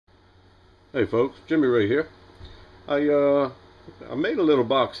Hey folks, Jimmy Ray here. I made a little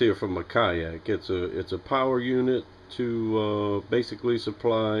box here from my Kayak. It's a power unit to basically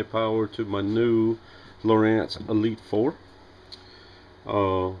supply power to my new Lowrance Elite 4.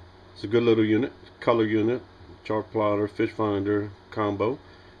 It's a good little unit, color unit, chart plotter, fish finder combo.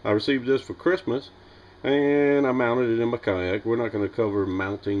 I received this for Christmas and I mounted it in my Kayak. We're not going to cover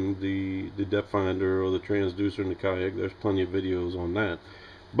mounting the depth finder or the transducer in the Kayak. There's plenty of videos on that.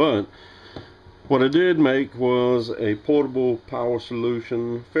 But what I did make was a portable power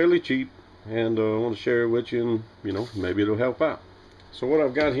solution, fairly cheap, and I want to share it with you, and maybe it'll help out. So what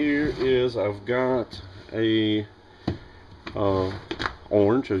I've got here is I've got a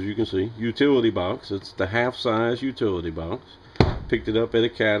orange, as you can see, utility box. It's the half-size utility box. Picked it up at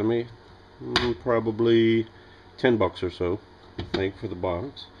Academy, probably 10 bucks or so, I think, for the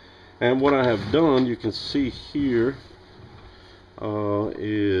box. And what I have done, you can see here,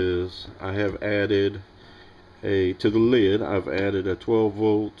 is I have added to the lid. I've added a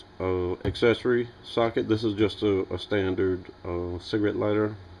 12-volt accessory socket. This is just a standard cigarette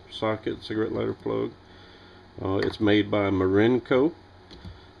lighter socket, cigarette lighter plug. It's made by Marinco,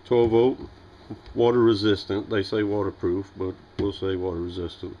 12-volt, water resistant. They say waterproof, but we'll say water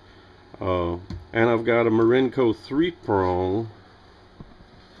resistant. And I've got a Marinco 3-prong.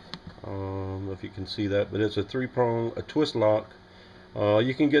 I don't know if you can see that, but it's a 3-prong, a twist lock.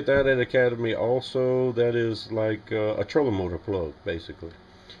 You can get that at Academy also. That is like a trolling motor plug, basically.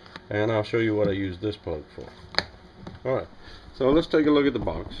 And I'll show you what I use this plug for. Alright, so let's take a look at the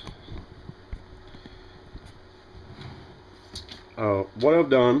box. What I've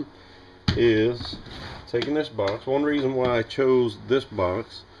done is taken this box. One reason why I chose this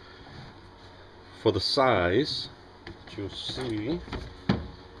box for the size that you'll see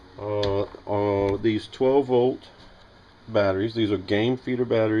are these 12-volt batteries. These are game feeder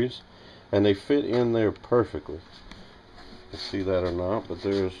batteries, and they fit in there perfectly. You can see that or not, but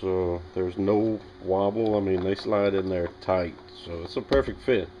there's no wobble. I mean, they slide in there tight, so it's a perfect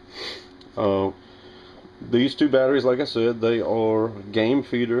fit. These two batteries, like I said, they are game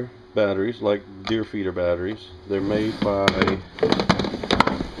feeder batteries, like deer feeder batteries. They're made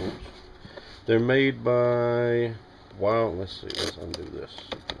by wow, let's see, let's undo this.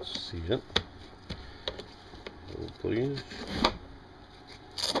 Let's see it. Please.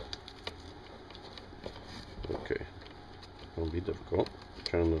 Okay, won't be difficult. I'm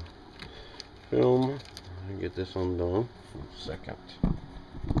trying to film and get this undone. 1 second.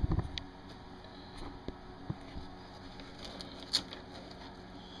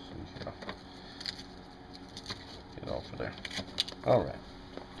 Get off of there. All right.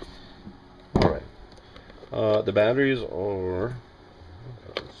 The batteries are.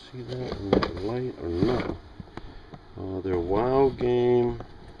 See that in the light or not? They're Wild Game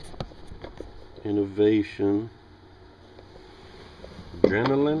Innovation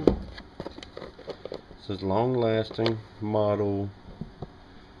Adrenaline. This is long lasting model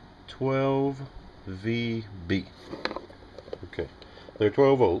 12VB. Okay, they're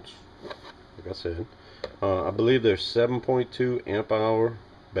 12 volts, like I said. I believe they're 7.2 amp hour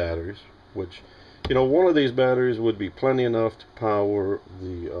batteries, which, one of these batteries would be plenty enough to power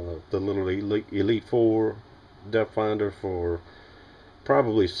the little Elite 4 depth finder for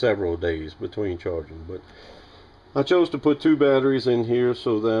probably several days between charging. But I chose to put 2 batteries in here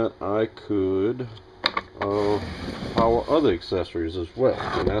so that I could power other accessories as well,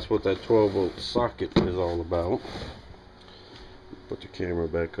 and that's what that 12-volt socket is all about. Put the camera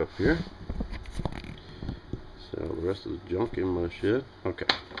back up here. So the rest of the junk in my shed. Okay.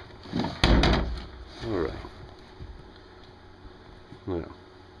 Alright. Now,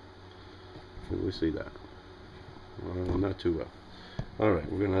 can we see that? Not too well. Alright,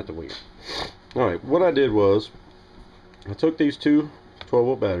 we're going to have to wait. Alright, what I did was I took these 2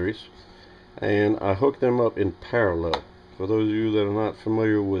 12-volt batteries and I hooked them up in parallel. For those of you that are not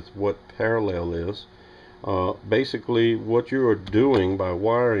familiar with what parallel is, basically what you are doing by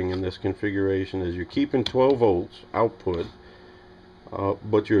wiring in this configuration is you're keeping 12 volts output,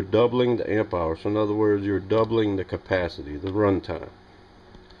 but you're doubling the amp hour. So in other words, you're doubling the capacity, the runtime.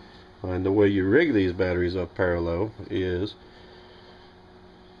 And the way you rig these batteries up parallel is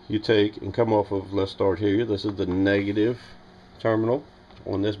you take and come off of, let's start here, this is the negative terminal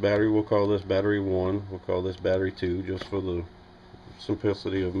on this battery. We'll call this battery 1, we'll call this battery 2, just for the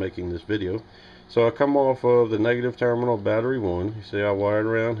simplicity of making this video. So I come off of the negative terminal battery 1. You see I wired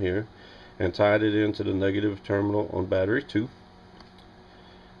around here and tied it into the negative terminal on battery 2.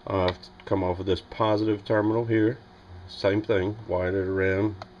 I've come off of this positive terminal here, same thing, wired it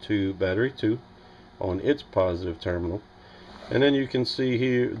around to battery 2 on its positive terminal. And then you can see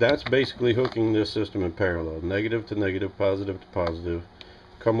here, that's basically hooking this system in parallel, negative to negative, positive to positive.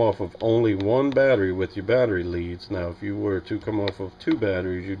 Come off of only one battery with your battery leads. Now if you were to come off of 2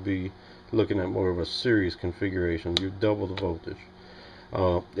 batteries, you'd be looking at more of a series configuration. You double the voltage.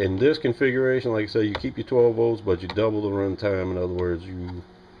 In this configuration, like I say, you keep your 12 volts, but you double the runtime. In other words,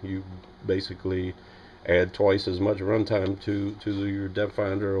 you basically add twice as much runtime to your depth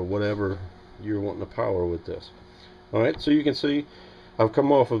finder or whatever you're wanting to power with this. Alright, so you can see I've come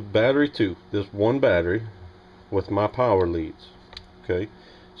off of battery 2, this one battery, with my power leads. Okay,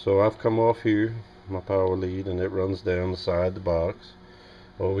 so I've come off here, my power lead, and it runs down the side of the box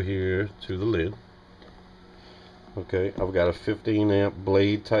over here to the lid. Okay, I've got a 15 amp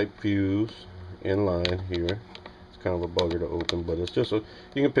blade type fuse in line here. It's kind of a bugger to open, but it's just you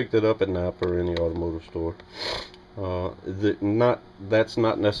can pick that up at Napa or any automotive store. That's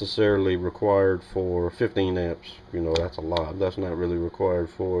not necessarily required for 15 amps. You know, that's a lot. That's not really required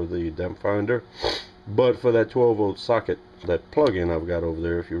for the depth finder, but for that 12 volt socket, that plug-in I've got over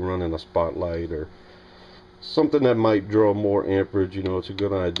there, if you're running a spotlight or something that might draw more amperage, you know, it's a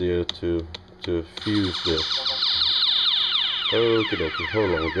good idea to fuse this. Okie dokie,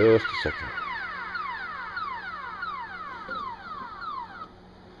 hold on just a second.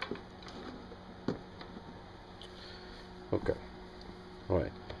 Okay,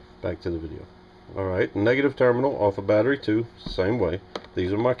 alright, back to the video. Alright, negative terminal off of battery 2, same way.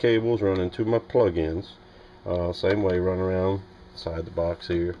 These are my cables running to my plug-ins. Same way, run around inside the box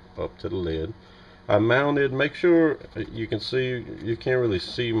here, up to the lid. I mounted, make sure you can see, you can't really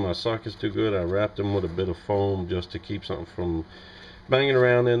see my sockets too good. I wrapped them with a bit of foam just to keep something from banging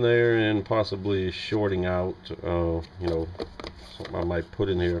around in there and possibly shorting out, you know, something I might put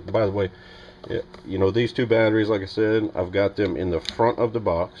in here. By the way, you know, these 2 batteries, like I said, I've got them in the front of the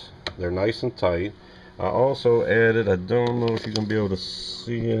box. They're nice and tight. I also added, I don't know if you're going to be able to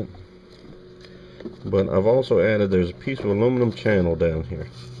see it, but I've also added, there's a piece of aluminum channel down here.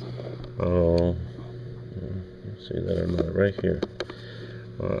 See that or not, right here.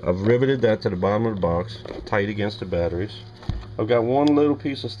 I've riveted that to the bottom of the box, tight against the batteries. I've got one little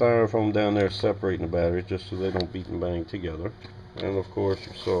piece of styrofoam down there separating the batteries just so they don't beat and bang together. And of course,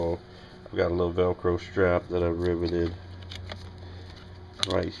 you saw I've got a little Velcro strap that I've riveted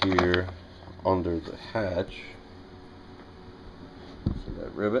right here under the hatch. See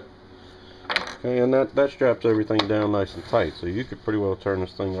that rivet? Okay, and that straps everything down nice and tight, so you could pretty well turn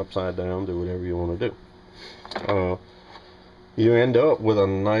this thing upside down, do whatever you want to do. You end up with a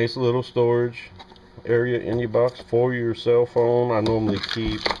nice little storage area in your box for your cell phone. I normally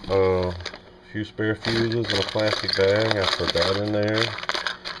keep a few spare fuses in a plastic bag. I put that in there.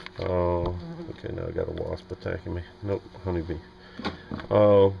 Okay, now I got a wasp attacking me. Nope, honeybee.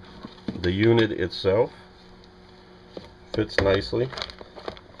 The unit itself fits nicely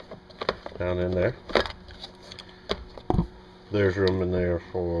down in there. There's room in there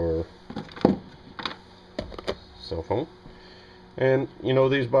for cell phone. And you know,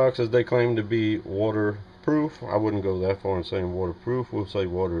 these boxes, they claim to be waterproof. I wouldn't go that far in saying waterproof. We'll say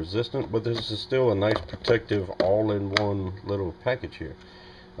water resistant, but this is still a nice protective all-in-one little package here.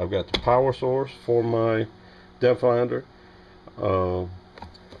 I've got the power source for my depth finder.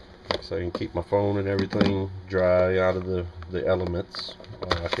 Like I say, I can keep my phone and everything dry out of the elements.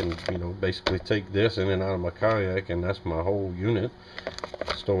 I can, you know, basically take this in and out of my kayak, and that's my whole unit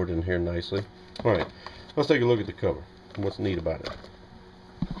stored in here nicely. Alright, let's take a look at the cover. What's neat about it?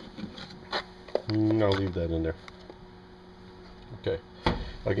 I'll leave that in there. Okay,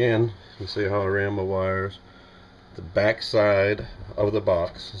 again, you see how I ran my wires the back side of the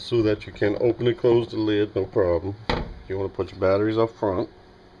box so that you can open and close the lid, no problem. You want to put your batteries up front,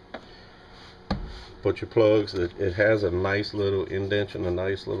 put your plugs. It has a nice little indentation, a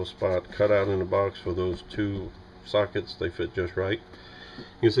nice little spot cut out in the box for those 2 sockets. They fit just right.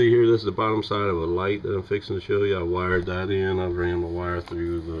 You can see here, this is the bottom side of a light that I'm fixing to show you. I wired that in. I ran my wire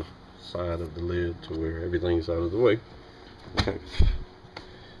through the side of the lid to where everything's out of the way. Okay.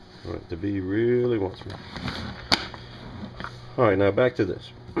 Alright, the bee really wants me. Alright, now back to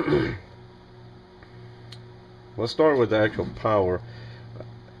this. Let's start with the actual power.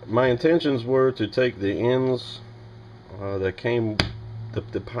 My intentions were to take the ends that came,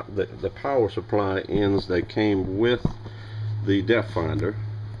 the power supply ends that came with the depth finder,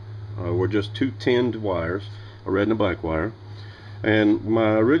 were just 2 tinned wires, a red and a black wire. And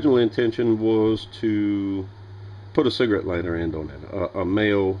my original intention was to put a cigarette lighter end on it, a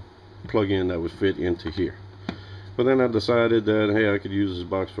male plug-in that would fit into here. But then I decided that, hey, I could use this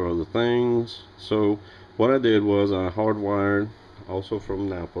box for other things. So what I did was I hardwired, also from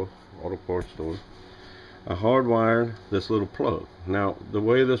Napa Auto Parts Store, I hardwired this little plug. Now the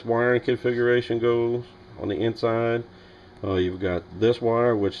way this wiring configuration goes on the inside, you've got this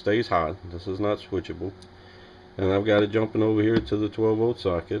wire which stays hot. This is not switchable, and I've got it jumping over here to the 12-volt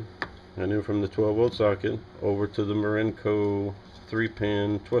socket, and then from the 12-volt socket over to the Marinco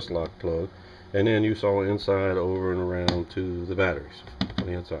 3-pin twist lock plug, and then you saw inside over and around to the batteries on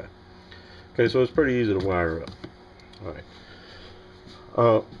the inside. Okay, so it's pretty easy to wire up. Alright,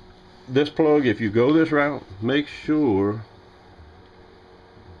 this plug, if you go this route, make sure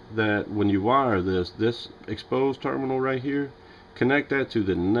that when you wire this exposed terminal right here, connect that to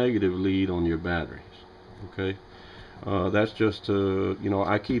the negative lead on your batteries. Okay, that's just to, you know,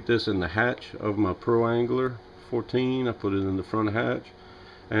 I keep this in the hatch of my Pro Angler 14. I put it in the front hatch,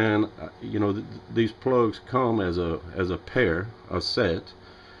 and you know, these plugs come as a pair, a set,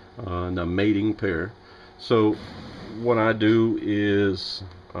 and a mating pair. So what I do is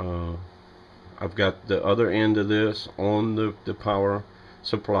I've got the other end of this on the power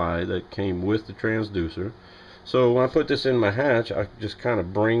supply that came with the transducer. So when I put this in my hatch, I just kind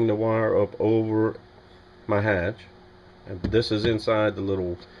of bring the wire up over my hatch, and this is inside the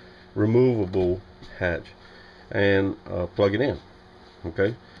little removable hatch, and plug it in.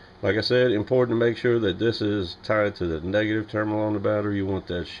 Okay, like I said, important to make sure that this is tied to the negative terminal on the battery. You want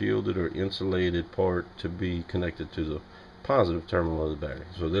that shielded or insulated part to be connected to the positive terminal of the battery,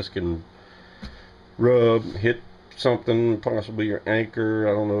 so this can rub, hit something, possibly your anchor.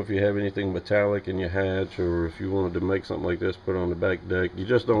 I don't know if you have anything metallic in your hatch, or if you wanted to make something like this, put it on the back deck. You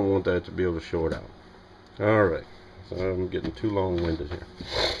just don't want that to be able to short out. Alright, so I'm getting too long-winded here.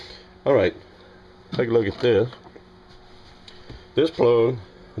 Alright, take a look at this. This plug,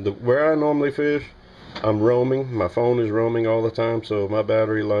 where I normally fish, I'm roaming. My phone is roaming all the time, so my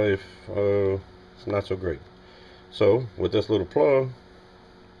battery life is not so great. So with this little plug,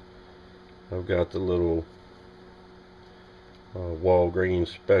 I've got the little Walgreens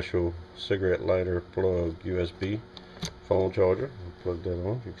special cigarette lighter plug USB phone charger. I'll plug that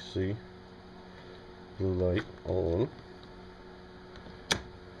on. You can see blue light on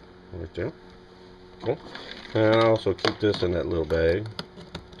right there. Okay, and I also keep this in that little bag.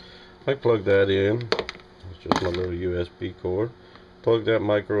 I plug that in. It's just my little USB cord. Plug that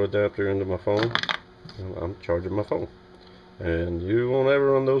micro adapter into my phone, and I'm charging my phone. And you won't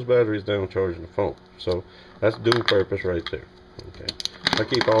ever run those batteries down charging the phone. So that's dual purpose right there. Okay, I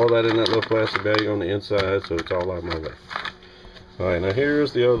keep all that in that little plastic bag on the inside, so it's all out my way. Alright, now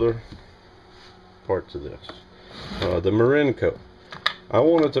here's the other part to this. The Marinco. I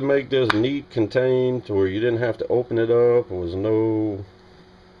wanted to make this neat, contained, to where you didn't have to open it up. There was no,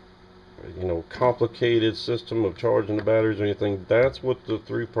 you know, complicated system of charging the batteries or anything. That's what the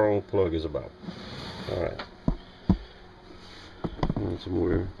 3-prong plug is about. Alright.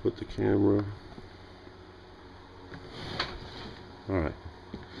 Somewhere, put the camera. Alright,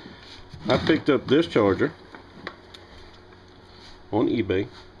 I picked up this charger on eBay.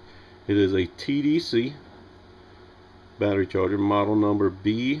 It is a TDC battery charger, model number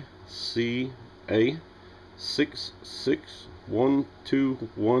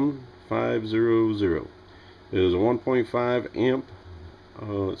BCA6612150. It is a 1.5 amp.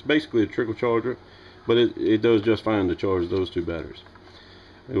 It's basically a trickle charger, but it does just fine to charge those two batteries.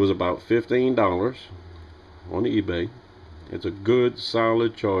 It was about $15 on eBay. It's a good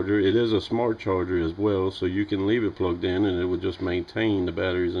solid charger. It is a smart charger as well, so you can leave it plugged in and it will just maintain the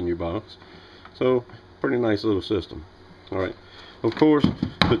batteries in your box. So pretty nice little system. Alright, of course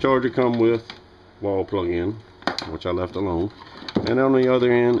the charger come with wall plug-in, which I left alone, and on the other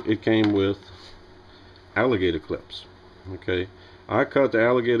end it came with alligator clips. Okay, I cut the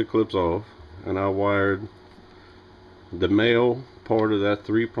alligator clips off, and I wired the male part of that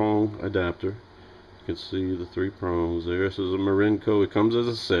 3-prong adapter. You can see the 3 prongs there. This is a Marinco. It comes as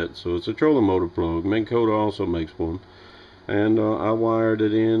a set, so it's a trolling motor plug. Minn Kota also makes one, and I wired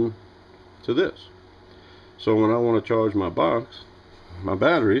it in to this. So when I want to charge my box, my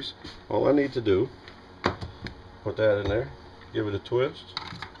batteries, all I need to do, put that in there, give it a twist.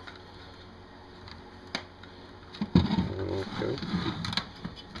 Okay,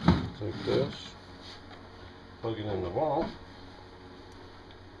 take this, plug it in the wall,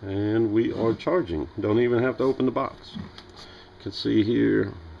 and we are charging. Don't even have to open the box. You can see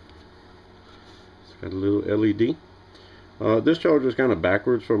here it's got a little LED. This charger is kind of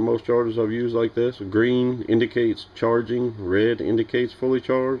backwards from most chargers I've used like this. Green indicates charging, red indicates fully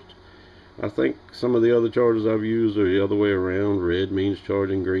charged. I think some of the other chargers I've used are the other way around. Red means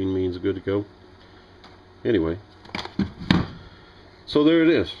charging, green means good to go. Anyway, so there it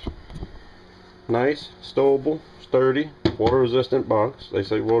is. Nice, stowable, sturdy, water resistant box. They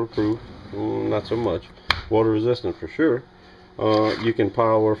say waterproof, not so much. water resistant for sure. You can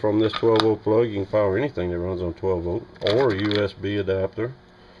power from this 12-volt plug. You can power anything that runs on 12-volt, or a USB adapter.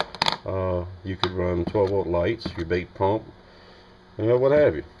 You could run 12-volt lights, your bait pump, what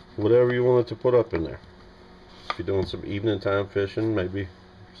have you. Whatever you wanted to put up in there. If you're doing some evening time fishing, maybe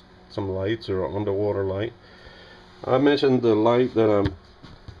some lights or an underwater light. I mentioned the light that I'm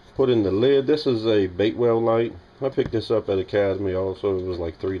putting in the lid. This is a bait well light. I picked this up at Academy also. It was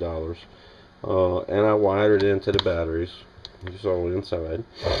like $3. And I wired it into the batteries. You saw it inside.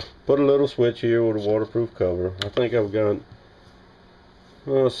 Put a little switch here with a waterproof cover. I think I've got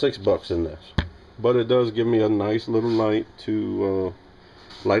 $6 in this. But it does give me a nice little light to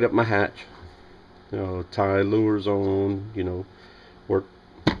light up my hatch. Tie lures on, work.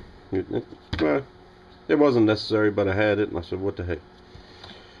 Well, it wasn't necessary, but I had it, and I said, what the heck.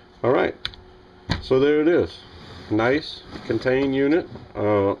 Alright, so there it is. Nice, contained unit.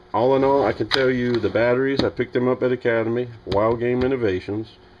 All in all, I can tell you the batteries, I picked them up at Academy, Wild Game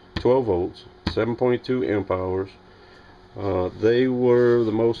Innovations, 12 volts, 7.2 amp hours. They were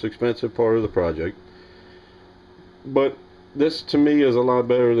the most expensive part of the project. But this to me is a lot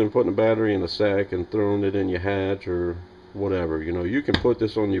better than putting a battery in a sack and throwing it in your hatch or whatever. You can put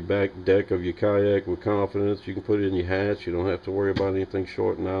this on your back deck of your kayak with confidence. You can put it in your hatch. You don't have to worry about anything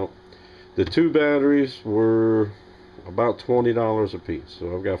shorting out. The two batteries were about $20 a piece.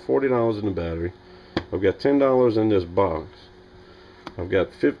 So I've got $40 in the battery. I've got $10 in this box. I've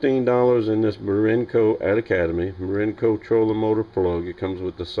got $15 in this Marinco at Academy. Marinco trolling motor plug. It comes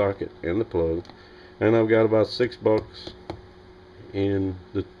with the socket and the plug. And I've got about $6 in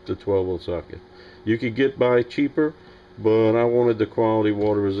the 12-volt socket. You could get by cheaper, but I wanted the quality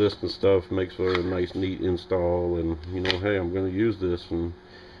water resistant stuff. Makes for a nice neat install, and hey, I'm going to use this in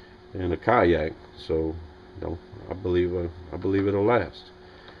a kayak, so I believe it'll last.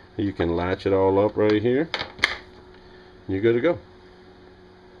 You can latch it all up right here. You're good to go.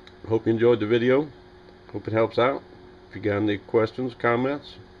 Hope you enjoyed the video. Hope it helps out. If you got any questions,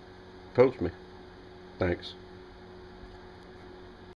 comments, post me. Thanks.